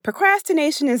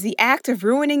Procrastination is the act of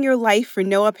ruining your life for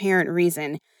no apparent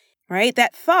reason, right?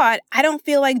 That thought, I don't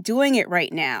feel like doing it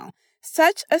right now.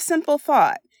 Such a simple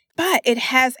thought, but it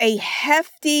has a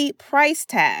hefty price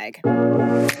tag. What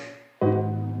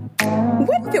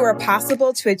if it were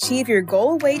possible to achieve your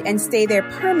goal weight and stay there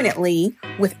permanently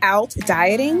without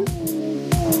dieting?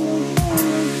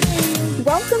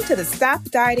 Welcome to the Stop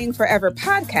Dieting Forever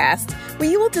podcast, where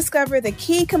you will discover the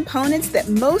key components that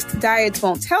most diets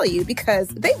won't tell you because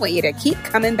they want you to keep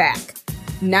coming back.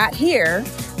 Not here.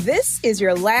 This is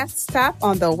your last stop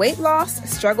on the weight loss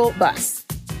struggle bus.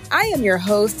 I am your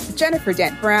host, Jennifer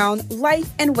Dent Brown, life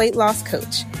and weight loss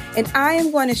coach, and I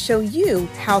am going to show you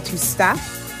how to stop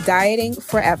dieting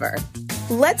forever.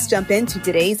 Let's jump into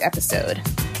today's episode.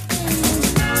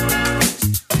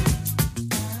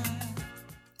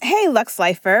 Hey, Lux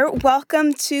Lifer.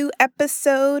 Welcome to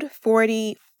episode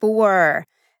 44.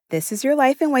 This is your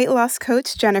life and weight loss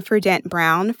coach, Jennifer Dent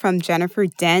Brown from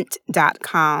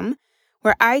jenniferdent.com,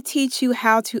 where I teach you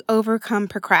how to overcome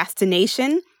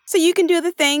procrastination so you can do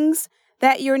the things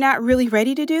that you're not really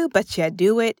ready to do, but you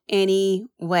do it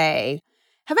anyway.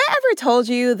 Have I ever told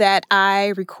you that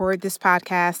I record this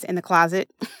podcast in the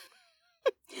closet?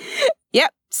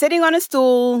 Yep, sitting on a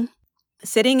stool,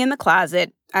 sitting in the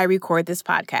closet, I record this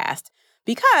podcast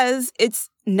because it's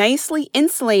nicely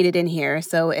insulated in here,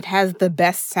 so it has the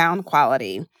best sound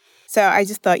quality. So I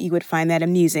just thought you would find that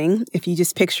amusing if you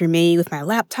just picture me with my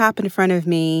laptop in front of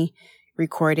me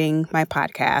recording my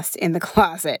podcast in the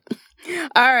closet.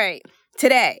 All right,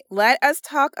 today, let us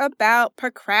talk about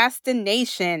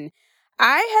procrastination.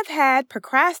 I have had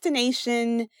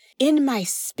procrastination in my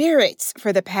spirits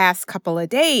for the past couple of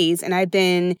days, and I've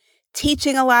been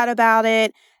teaching a lot about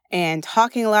it and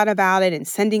talking a lot about it and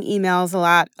sending emails a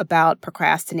lot about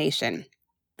procrastination.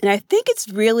 And I think it's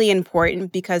really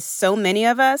important because so many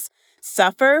of us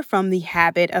suffer from the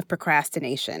habit of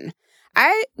procrastination.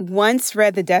 I once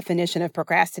read the definition of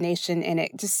procrastination and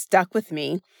it just stuck with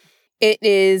me. It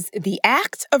is the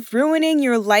act of ruining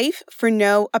your life for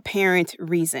no apparent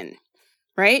reason,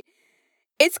 right?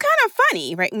 It's kind of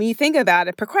funny, right? When you think about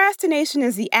it, procrastination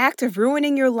is the act of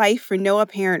ruining your life for no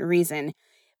apparent reason.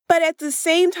 But at the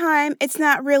same time, it's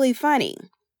not really funny.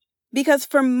 Because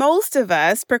for most of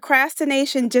us,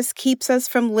 procrastination just keeps us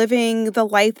from living the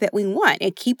life that we want.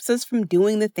 It keeps us from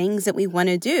doing the things that we want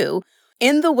to do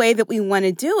in the way that we want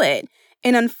to do it.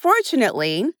 And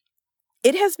unfortunately,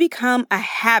 it has become a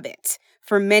habit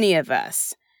for many of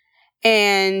us.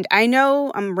 And I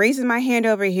know I'm raising my hand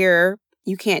over here.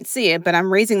 You can't see it, but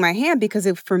I'm raising my hand because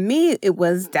for me, it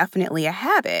was definitely a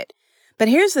habit. But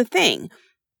here's the thing.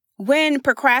 When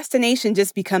procrastination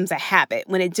just becomes a habit,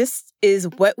 when it just is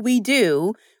what we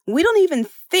do, we don't even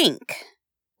think.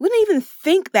 We don't even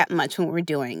think that much when we're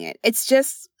doing it. It's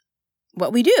just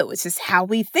what we do. It's just how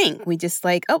we think. We just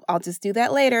like, oh, I'll just do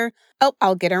that later. Oh,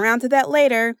 I'll get around to that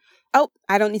later. Oh,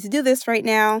 I don't need to do this right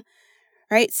now.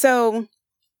 Right? So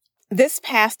this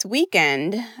past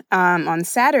weekend, on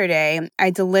Saturday,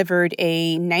 I delivered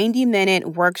a 90-minute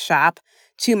workshop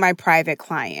to my private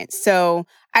clients. So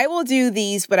I will do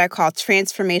these, what I call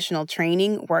transformational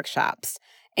training workshops.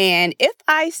 And if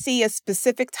I see a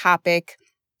specific topic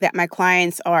that my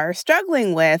clients are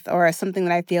struggling with or something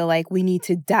that I feel like we need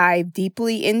to dive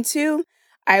deeply into,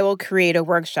 I will create a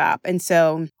workshop. And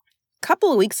so a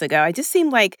couple of weeks ago, it just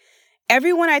seemed like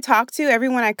everyone I talked to,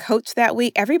 everyone I coached that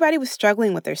week, everybody was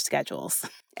struggling with their schedules.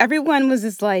 Everyone was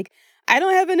just like, I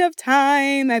don't have enough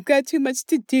time. I've got too much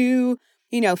to do,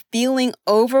 feeling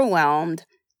overwhelmed.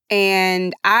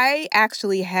 And I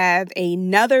actually have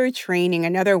another training,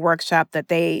 another workshop that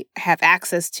they have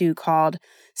access to called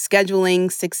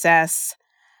Scheduling Success.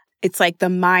 It's like the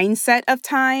mindset of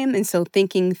time. And so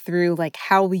thinking through like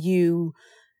how you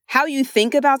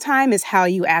think about time is how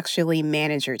you actually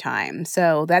manage your time.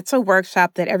 So that's a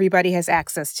workshop that everybody has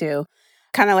access to,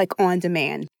 kind of like on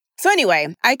demand. So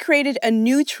anyway, I created a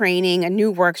new training, a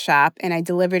new workshop, and I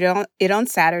delivered it on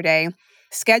Saturday.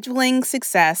 Scheduling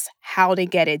Success, How to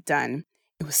Get It Done.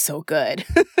 It was so good.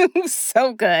 It was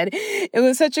so good. It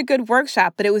was such a good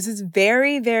workshop, but it was just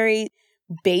very, very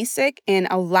basic. And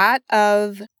one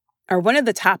of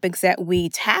the topics that we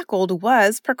tackled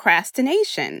was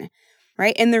procrastination,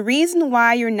 right? And the reason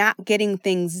why you're not getting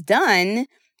things done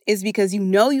is because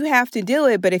you have to do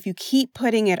it, but if you keep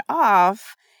putting it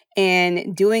off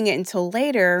and doing it until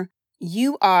later,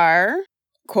 you are,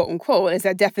 quote unquote, as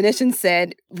that definition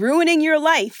said, ruining your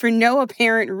life for no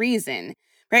apparent reason,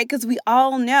 right? Because we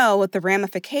all know what the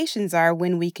ramifications are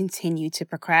when we continue to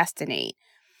procrastinate.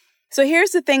 So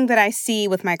here's the thing that I see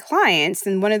with my clients,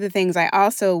 and one of the things I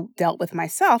also dealt with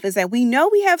myself is that we know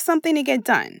we have something to get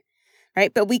done,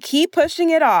 right? But we keep pushing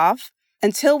it off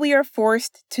until we are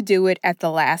forced to do it at the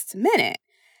last minute.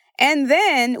 And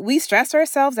then we stress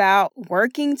ourselves out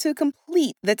working to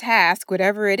complete the task,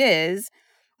 whatever it is,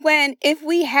 when if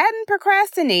we hadn't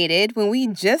procrastinated, when we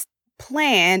just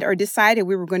planned or decided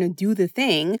we were going to do the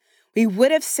thing, we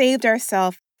would have saved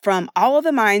ourselves from all of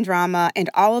the mind drama and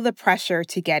all of the pressure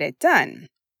to get it done.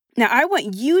 Now, I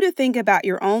want you to think about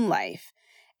your own life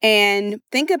and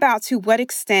think about to what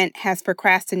extent has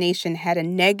procrastination had a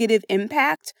negative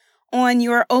impact on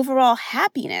your overall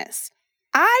happiness.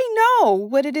 I know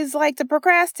what it is like to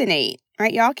procrastinate,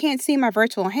 right? Y'all can't see my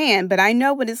virtual hand, but I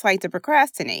know what it's like to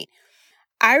procrastinate.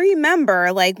 I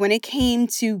remember when it came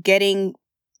to getting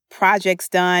projects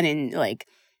done and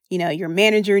your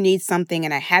manager needs something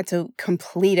and I had to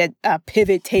complete a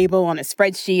pivot table on a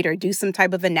spreadsheet or do some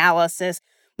type of analysis.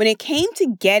 When it came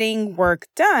to getting work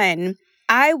done,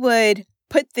 I would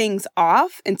put things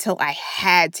off until I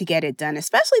had to get it done,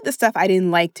 especially the stuff I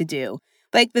didn't like to do.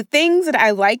 Like the things that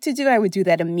I like to do, I would do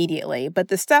that immediately. But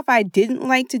the stuff I didn't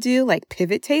like to do, like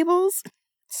pivot tables,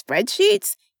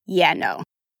 spreadsheets, no.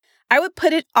 I would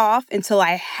put it off until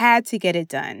I had to get it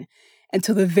done,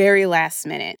 until the very last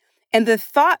minute. And the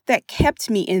thought that kept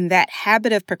me in that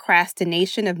habit of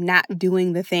procrastination, of not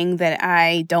doing the thing that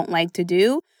I don't like to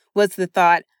do, was the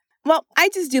thought, well, I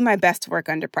just do my best to work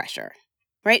under pressure,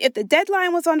 right? If the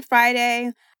deadline was on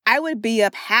Friday, I would be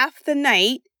up half the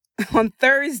night on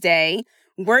Thursday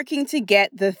working to get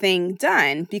the thing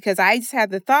done because I just had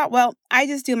the thought, well, I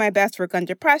just do my best work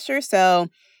under pressure, so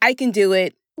I can do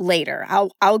it later.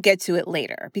 I'll get to it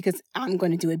later because I'm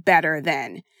going to do it better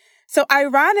then. So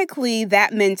ironically,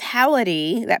 that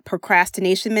mentality, that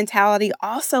procrastination mentality,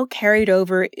 also carried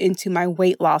over into my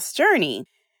weight loss journey.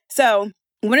 So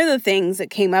one of the things that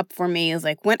came up for me is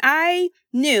when I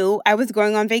knew I was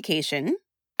going on vacation,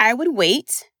 I would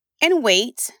wait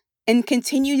and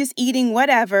continue just eating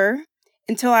whatever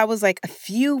until I was a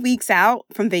few weeks out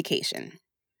from vacation.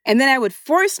 And then I would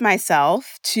force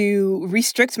myself to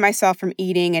restrict myself from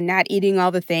eating and not eating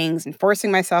all the things and forcing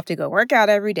myself to go work out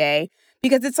every day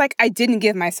because it's I didn't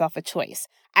give myself a choice.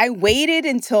 I waited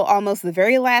until almost the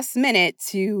very last minute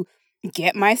to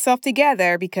get myself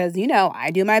together because, I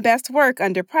do my best work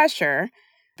under pressure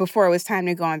before it was time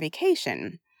to go on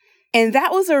vacation. And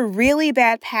that was a really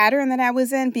bad pattern that I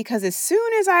was in because as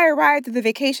soon as I arrived at the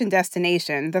vacation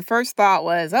destination, the first thought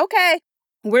was, okay,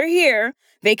 we're here.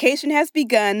 Vacation has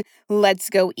begun. Let's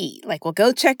go eat. We'll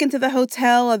go check into the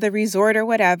hotel or the resort or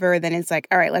whatever. Then it's all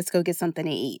right, let's go get something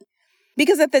to eat.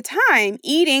 Because at the time,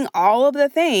 eating all of the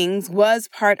things was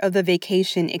part of the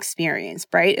vacation experience,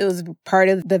 right? It was part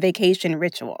of the vacation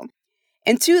ritual.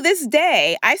 And to this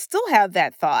day, I still have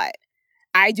that thought.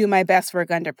 I do my best work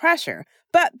under pressure.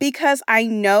 But because I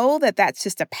know that that's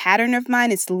just a pattern of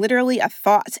mine, it's literally a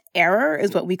thought error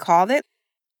is what we call it.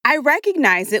 I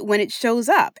recognize it when it shows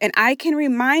up, and I can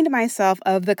remind myself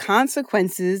of the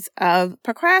consequences of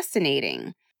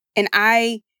procrastinating. And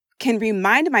I can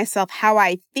remind myself how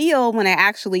I feel when I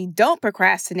actually don't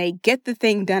procrastinate, get the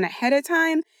thing done ahead of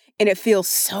time, and it feels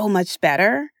so much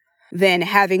better than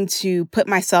having to put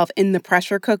myself in the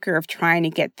pressure cooker of trying to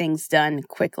get things done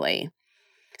quickly.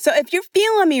 So if you're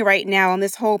feeling me right now on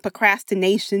this whole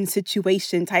procrastination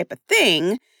situation type of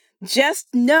thing, just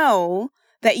know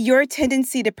that your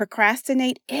tendency to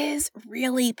procrastinate is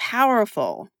really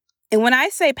powerful. And when I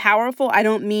say powerful, I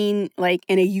don't mean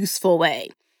in a useful way.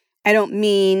 I don't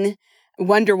mean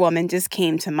Wonder Woman just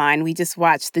came to mind. We just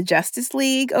watched the Justice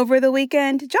League over the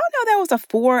weekend. Did y'all know that was a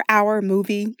 4-hour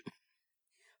movie?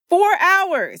 4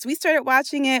 hours. We started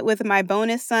watching it with my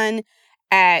bonus son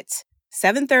at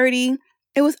 7:30.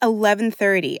 It was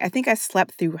 11:30. I think I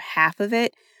slept through half of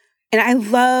it. And I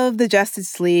love the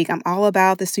Justice League. I'm all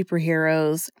about the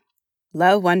superheroes.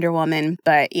 Love Wonder Woman.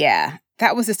 But yeah,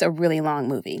 that was just a really long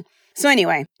movie. So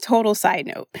anyway, total side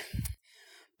note.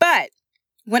 But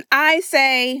when I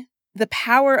say the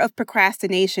power of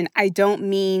procrastination, I don't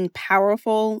mean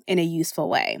powerful in a useful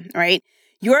way, right?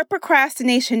 Your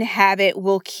procrastination habit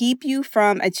will keep you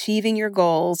from achieving your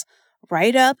goals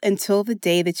right up until the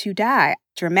day that you die.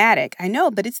 Dramatic, I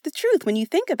know, but it's the truth when you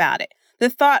think about it. The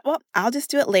thought, well, I'll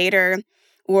just do it later,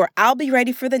 or I'll be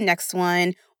ready for the next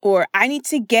one, or I need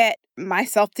to get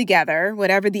myself together,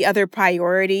 whatever the other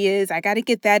priority is. I got to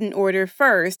get that in order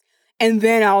first, and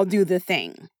then I'll do the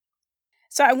thing.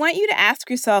 So I want you to ask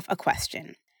yourself a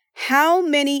question. How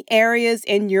many areas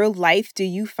in your life do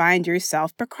you find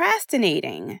yourself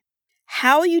procrastinating?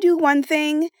 How you do one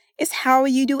thing is how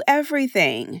you do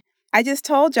everything. I just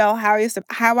told y'all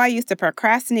how I used to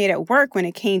procrastinate at work when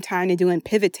it came time to doing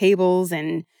pivot tables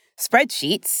and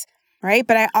spreadsheets. right?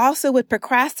 But I also would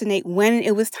procrastinate when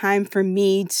it was time for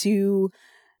me to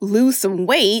lose some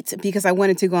weight because I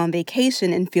wanted to go on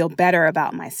vacation and feel better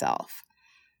about myself,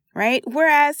 right?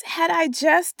 Whereas had I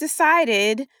just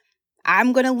decided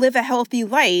I'm going to live a healthy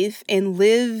life and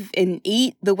live and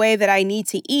eat the way that I need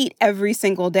to eat every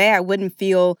single day, I wouldn't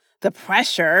feel the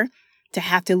pressure to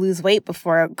have to lose weight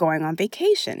before going on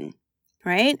vacation,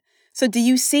 right? So do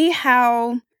you see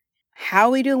how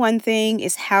we do one thing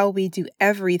is how we do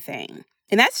everything?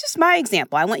 And that's just my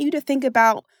example. I want you to think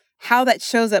about how that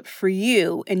shows up for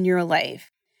you in your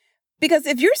life. Because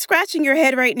if you're scratching your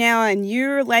head right now and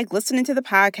you're like listening to the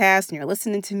podcast and you're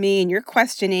listening to me and you're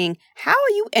questioning how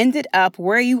you ended up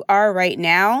where you are right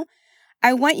now,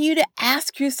 I want you to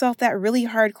ask yourself that really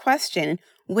hard question.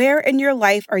 Where in your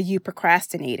life are you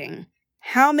procrastinating?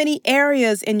 How many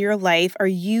areas in your life are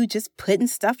you just putting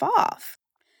stuff off?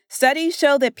 Studies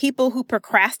show that people who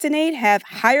procrastinate have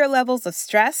higher levels of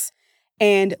stress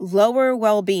and lower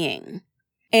well-being.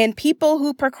 And people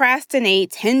who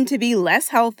procrastinate tend to be less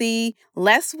healthy,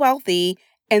 less wealthy,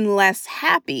 and less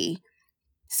happy.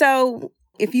 So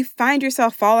if you find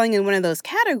yourself falling in one of those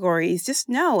categories, just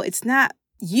know it's not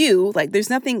you. Like there's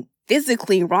nothing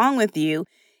physically wrong with you.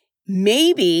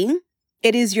 Maybe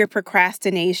it is your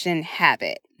procrastination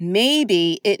habit.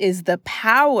 Maybe it is the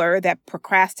power that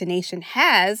procrastination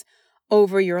has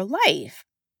over your life,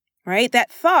 right?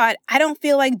 That thought, I don't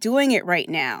feel like doing it right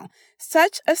now.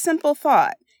 Such a simple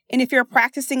thought. And if you're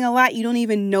practicing a lot, you don't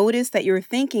even notice that you're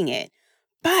thinking it.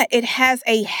 But it has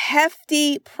a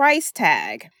hefty price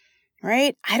tag,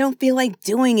 right? I don't feel like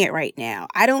doing it right now.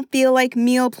 I don't feel like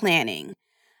meal planning.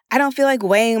 I don't feel like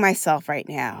weighing myself right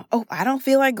now. Oh, I don't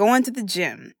feel like going to the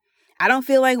gym. I don't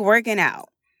feel like working out.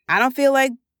 I don't feel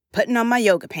like putting on my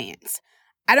yoga pants.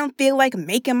 I don't feel like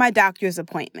making my doctor's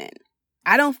appointment.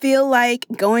 I don't feel like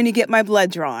going to get my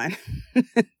blood drawn.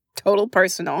 Total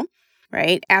personal,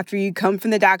 right? After you come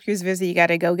from the doctor's visit, you got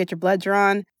to go get your blood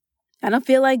drawn. I don't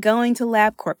feel like going to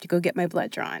LabCorp to go get my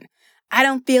blood drawn. I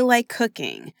don't feel like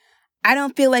cooking. I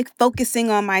don't feel like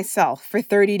focusing on myself for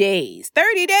 30 days.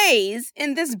 30 days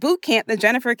in this boot camp that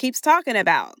Jennifer keeps talking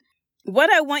about.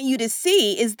 What I want you to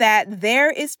see is that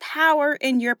there is power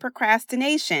in your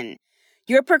procrastination.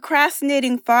 Your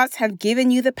procrastinating thoughts have given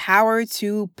you the power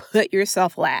to put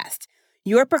yourself last.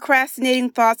 Your procrastinating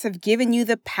thoughts have given you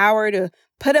the power to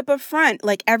put up a front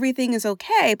like everything is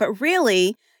okay, but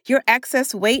really, your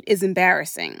excess weight is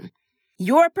embarrassing.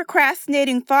 Your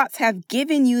procrastinating thoughts have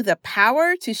given you the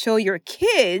power to show your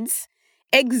kids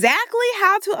exactly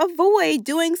how to avoid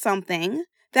doing something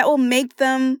that will make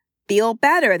them feel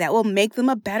better, that will make them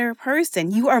a better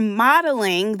person. You are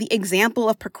modeling the example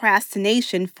of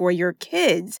procrastination for your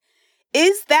kids.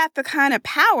 Is that the kind of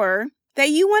power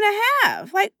that you want to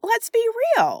have? Like, let's be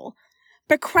real.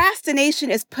 Procrastination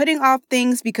is putting off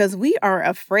things because we are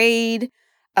afraid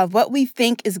of what we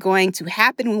think is going to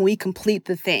happen when we complete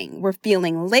the thing. We're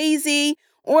feeling lazy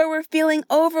or we're feeling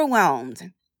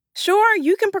overwhelmed. Sure,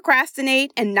 you can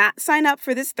procrastinate and not sign up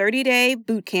for this 30-day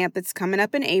boot camp that's coming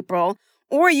up in April,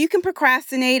 or you can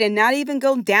procrastinate and not even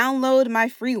go download my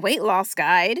free weight loss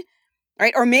guide,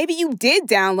 right? Or maybe you did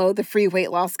download the free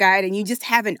weight loss guide and you just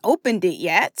haven't opened it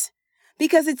yet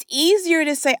because it's easier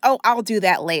to say, oh, I'll do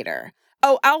that later.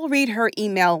 Oh, I'll read her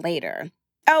email later.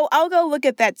 Oh, I'll go look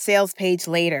at that sales page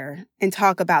later and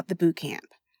talk about the boot camp,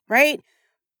 right?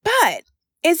 But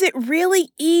is it really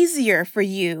easier for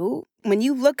you when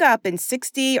you look up in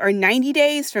 60 or 90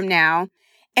 days from now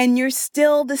and you're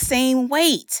still the same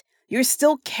weight? You're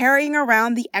still carrying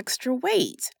around the extra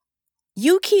weight.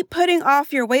 You keep putting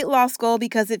off your weight loss goal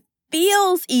because it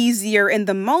feels easier in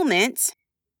the moment,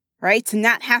 right, to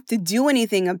not have to do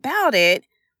anything about it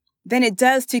than it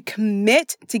does to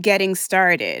commit to getting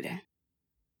started.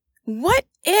 What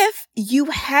if you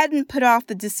hadn't put off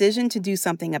the decision to do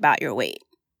something about your weight,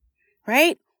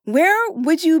 right? Where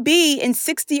would you be in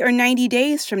 60 or 90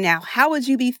 days from now? How would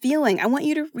you be feeling? I want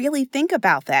you to really think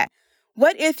about that.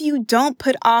 What if you don't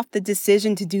put off the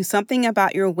decision to do something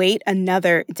about your weight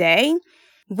another day?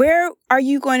 Where are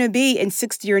you going to be in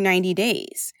 60 or 90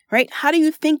 days, right? How do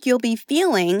you think you'll be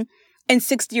feeling in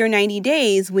 60 or 90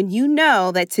 days when you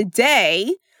know that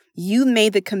today you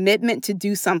made the commitment to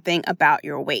do something about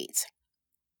your weight?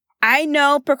 I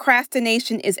know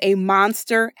procrastination is a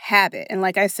monster habit. And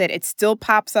like I said, it still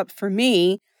pops up for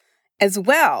me as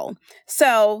well.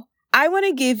 So I want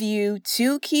to give you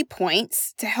 2 key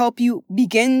points to help you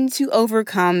begin to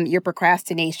overcome your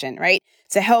procrastination, right?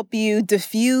 To help you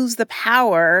diffuse the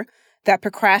power that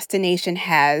procrastination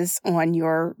has on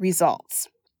your results,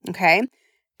 okay?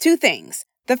 2 things.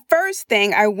 The first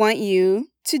thing I want you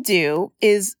to do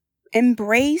is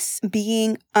embrace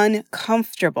being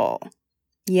uncomfortable.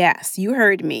 Yes, you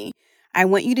heard me. I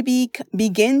want you to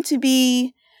begin to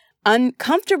be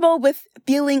uncomfortable with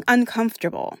feeling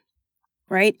uncomfortable,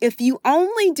 right? If you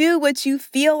only do what you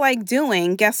feel like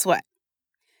doing, guess what?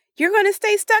 You're going to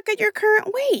stay stuck at your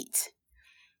current weight,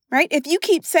 right? If you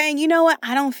keep saying, you know what,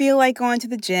 I don't feel like going to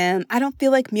the gym. I don't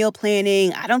feel like meal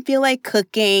planning. I don't feel like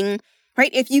cooking,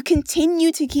 right? If you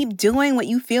continue to keep doing what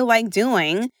you feel like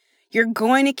doing, you're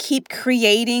going to keep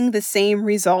creating the same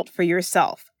result for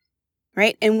yourself,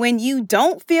 right? And when you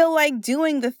don't feel like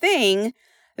doing the thing,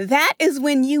 that is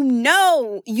when you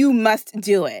know you must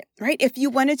do it, right? If you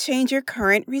want to change your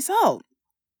current result.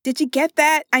 Did you get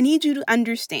that? I need you to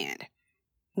understand.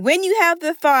 When you have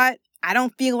the thought, I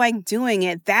don't feel like doing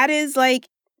it, that is like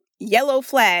yellow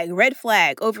flag, red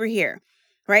flag over here,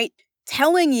 right?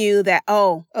 Telling you that,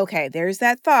 oh, okay, there's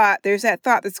that thought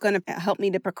that's going to help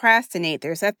me to procrastinate.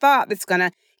 There's that thought that's going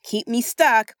to keep me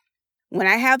stuck. When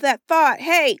I have that thought,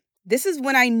 hey, this is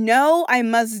when I know I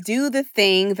must do the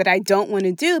thing that I don't want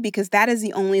to do because that is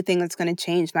the only thing that's going to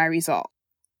change my result,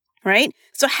 right?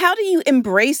 So how do you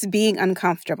embrace being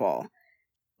uncomfortable?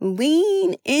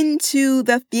 Lean into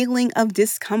the feeling of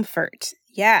discomfort.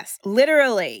 Yes,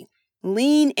 literally,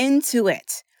 lean into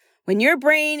it. When your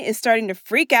brain is starting to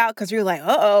freak out because you're like,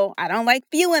 uh-oh, I don't like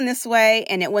feeling this way,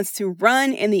 and it wants to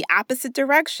run in the opposite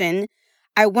direction,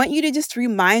 I want you to just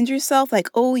remind yourself like,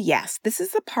 oh yes, this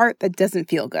is the part that doesn't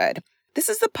feel good. This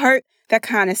is the part that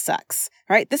kind of sucks,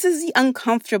 right? This is the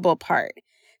uncomfortable part.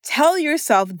 Tell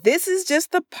yourself this is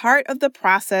just the part of the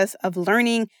process of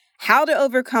learning how to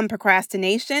overcome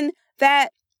procrastination that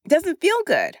doesn't feel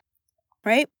good,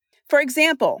 right? For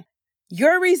example,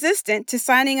 you're resistant to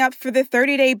signing up for the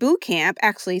 30-day boot camp.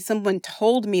 Actually, someone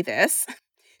told me this.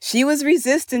 She was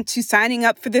resistant to signing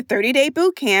up for the 30-day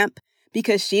boot camp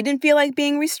because she didn't feel like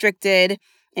being restricted,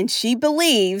 and she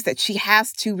believes that she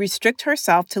has to restrict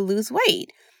herself to lose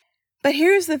weight. But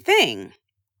here's the thing.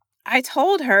 I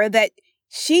told her that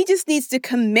she just needs to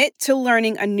commit to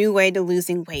learning a new way to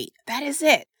losing weight. That is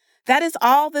it. That is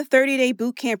all the 30-day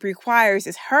boot camp requires,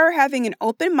 is her having an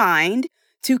open mind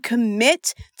to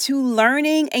commit to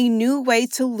learning a new way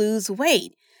to lose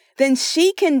weight. Then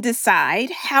she can decide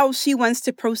how she wants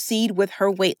to proceed with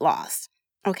her weight loss.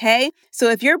 Okay? So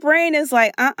if your brain is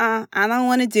like, I don't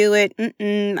want to do it.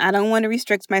 I don't want to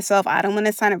restrict myself. I don't want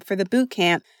to sign up for the boot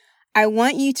camp. I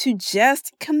want you to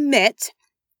just commit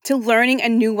to learning a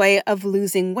new way of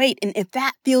losing weight. And if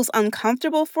that feels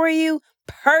uncomfortable for you,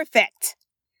 perfect.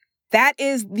 That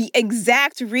is the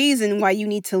exact reason why you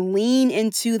need to lean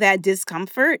into that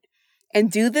discomfort and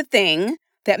do the thing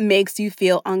that makes you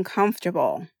feel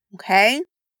uncomfortable. Okay?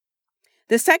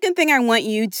 The second thing I want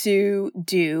you to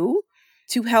do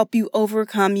to help you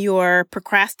overcome your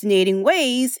procrastinating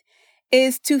ways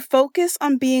is to focus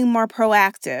on being more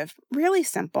proactive. Really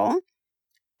simple.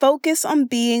 Focus on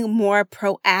being more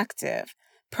proactive.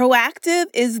 Proactive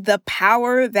is the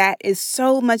power that is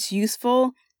so much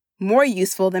more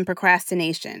useful than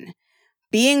procrastination.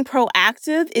 Being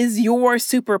proactive is your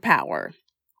superpower.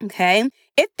 Okay?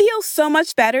 It feels so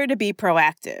much better to be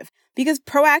proactive because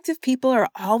proactive people are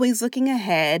always looking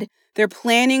ahead. They're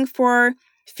planning for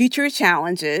future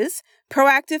challenges.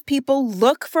 Proactive people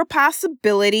look for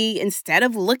possibility instead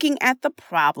of looking at the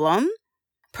problem.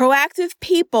 Proactive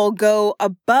people go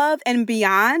above and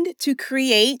beyond to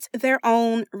create their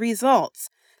own results.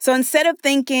 So instead of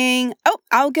thinking, oh,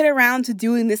 I'll get around to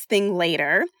doing this thing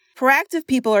later, proactive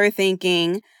people are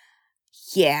thinking,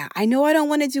 yeah, I know I don't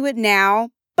want to do it now,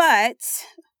 but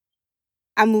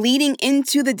I'm leading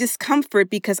into the discomfort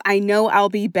because I know I'll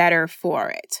be better for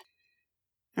it.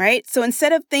 Right? So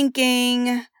instead of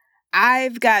thinking,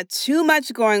 I've got too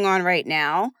much going on right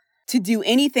now to do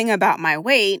anything about my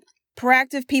weight,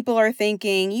 proactive people are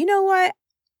thinking, you know what?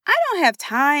 I don't have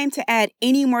time to add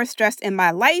any more stress in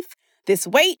my life. This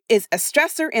weight is a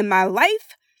stressor in my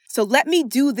life. So let me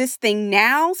do this thing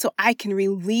now so I can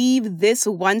relieve this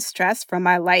one stress from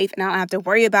my life and I don't have to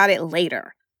worry about it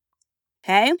later.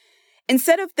 Okay?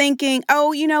 Instead of thinking,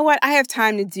 oh, you know what? I have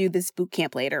time to do this boot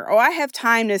camp later, or I have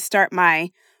time to start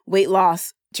my weight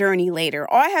loss journey later,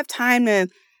 or I have time to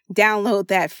download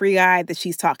that free guide that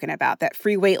she's talking about, that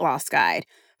free weight loss guide.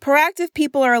 Proactive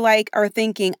people are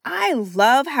thinking, I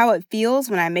love how it feels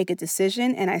when I make a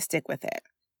decision and I stick with it.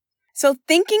 So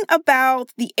thinking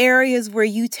about the areas where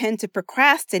you tend to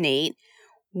procrastinate,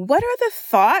 what are the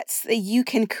thoughts that you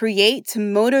can create to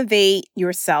motivate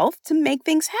yourself to make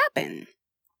things happen?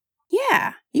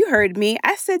 Yeah, you heard me.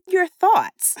 I said your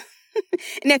thoughts.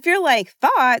 And if you're like,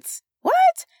 thoughts?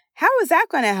 What? How is that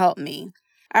going to help me?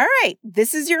 All right,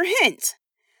 this is your hint.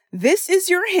 This is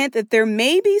your hint that there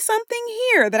may be something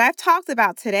here that I've talked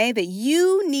about today that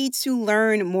you need to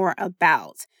learn more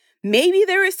about. Maybe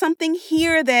there is something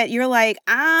here that you're like,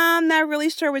 I'm not really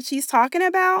sure what she's talking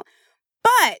about,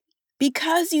 but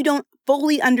because you don't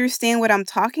fully understand what I'm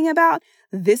talking about,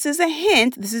 this is a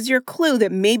hint, this is your clue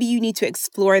that maybe you need to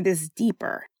explore this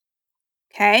deeper.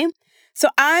 Okay? So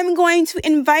I'm going to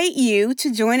invite you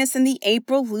to join us in the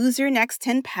April Lose Your Next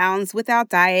 10 Pounds Without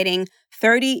Dieting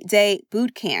 30-day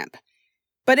boot camp.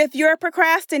 But if you're a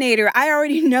procrastinator, I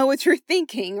already know what you're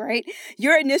thinking, right?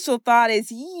 Your initial thought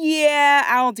is, yeah,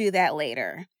 I'll do that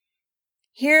later.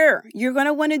 Here, you're going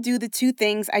to want to do the two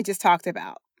things I just talked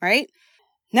about, right?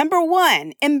 Number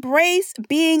 1, embrace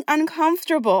being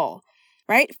uncomfortable,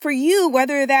 right? For you,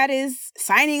 whether that is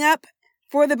signing up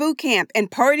for the boot camp and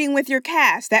partying with your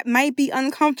cash, that might be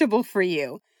uncomfortable for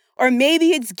you. Or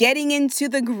maybe it's getting into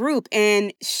the group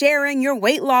and sharing your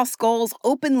weight loss goals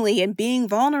openly and being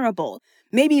vulnerable.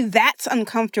 Maybe that's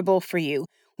uncomfortable for you.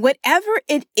 Whatever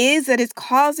it is that is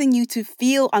causing you to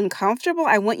feel uncomfortable,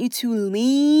 I want you to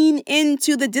lean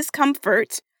into the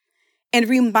discomfort and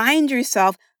remind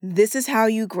yourself, this is how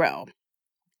you grow.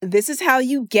 This is how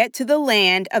you get to the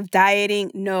land of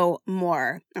dieting no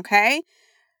more, okay?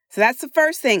 So that's the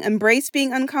first thing, embrace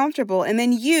being uncomfortable. And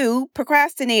then you,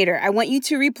 procrastinator, I want you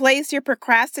to replace your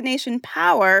procrastination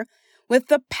power with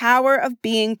the power of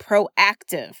being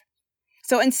proactive.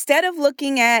 So instead of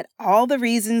looking at all the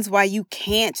reasons why you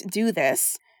can't do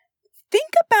this,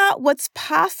 think about what's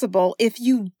possible if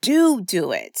you do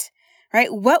it,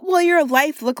 right? What will your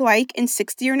life look like in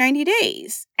 60 or 90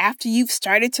 days after you've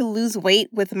started to lose weight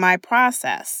with my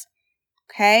process?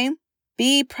 Okay?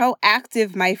 Be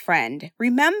proactive, my friend.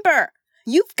 Remember,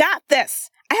 you've got this.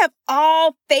 I have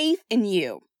all faith in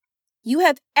you. You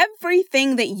have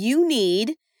everything that you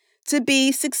need to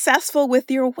be successful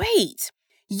with your weight.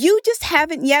 You just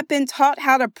haven't yet been taught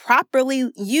how to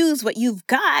properly use what you've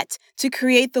got to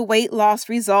create the weight loss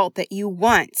result that you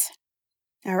want.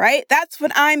 All right? That's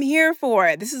what I'm here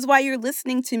for. This is why you're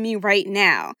listening to me right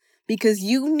now, because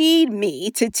you need me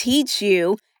to teach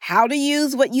you how to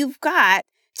use what you've got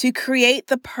to create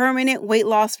the permanent weight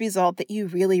loss result that you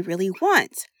really, really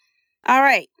want. All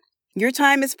right, your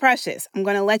time is precious. I'm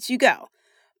going to let you go.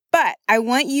 But I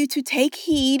want you to take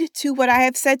heed to what I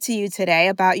have said to you today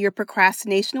about your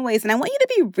procrastination ways. And I want you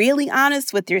to be really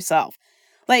honest with yourself.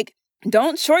 Like,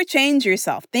 don't shortchange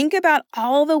yourself. Think about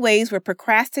all the ways where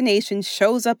procrastination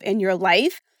shows up in your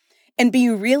life and be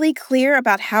really clear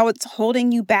about how it's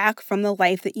holding you back from the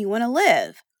life that you want to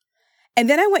live. And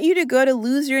then I want you to go to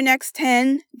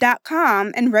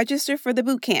loseyournext10.com and register for the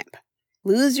boot camp.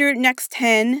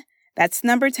 Loseyournext10, that's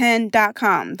number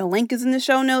 10.com. The link is in the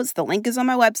show notes. The link is on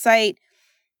my website.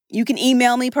 You can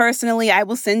email me personally. I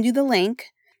will send you the link,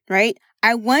 right?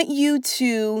 I want you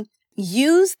to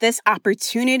use this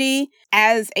opportunity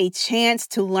as a chance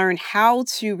to learn how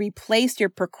to replace your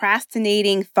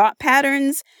procrastinating thought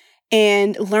patterns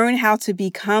and learn how to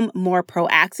become more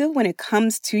proactive when it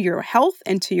comes to your health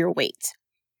and to your weight.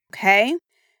 Okay?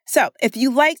 So if you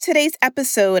like today's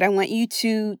episode, I want you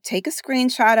to take a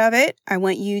screenshot of it. I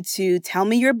want you to tell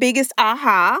me your biggest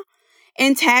aha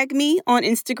and tag me on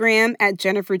Instagram at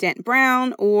Jennifer Dent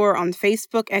Brown or on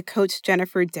Facebook at Coach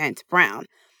Jennifer Dent Brown.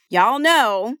 Y'all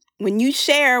know when you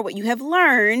share what you have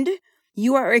learned,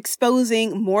 you are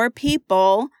exposing more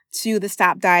people to the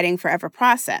Stop Dieting Forever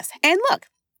process. And look,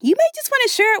 you may just want to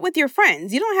share it with your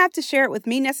friends. You don't have to share it with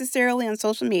me necessarily on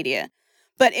social media.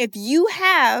 But if you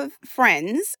have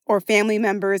friends or family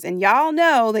members and y'all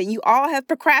know that you all have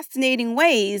procrastinating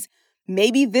ways,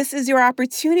 maybe this is your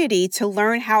opportunity to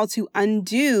learn how to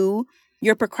undo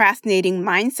your procrastinating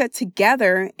mindset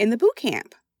together in the boot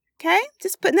camp. Okay?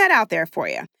 Just putting that out there for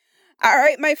you. All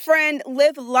right, my friend,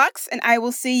 live Lux, and I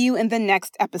will see you in the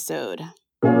next episode.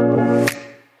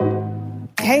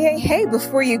 Hey,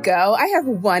 before you go, I have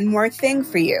one more thing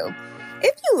for you.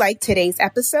 If you like today's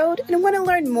episode and want to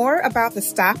learn more about the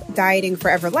Stop Dieting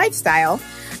Forever lifestyle,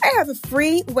 I have a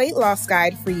free weight loss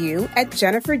guide for you at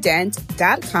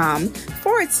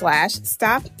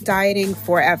jenniferdent.com/Stop Dieting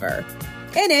Forever.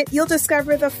 In it, you'll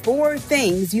discover the 4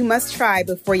 things you must try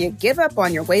before you give up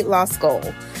on your weight loss goal.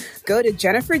 Go to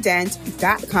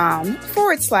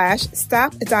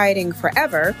jenniferdent.com/Stop Dieting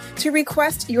Forever to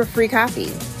request your free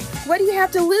copy. What do you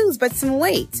have to lose but some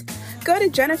weight? Go to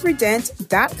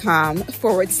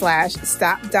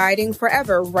jenniferdent.com/Stop Dieting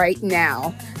Forever right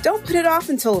now. Don't put it off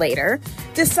until later.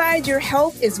 Decide your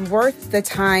health is worth the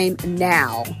time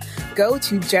now. Go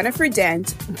to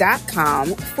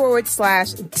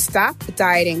jenniferdent.com/Stop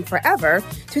Dieting Forever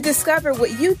to discover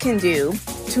what you can do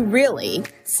to really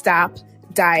stop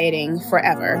dieting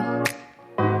forever.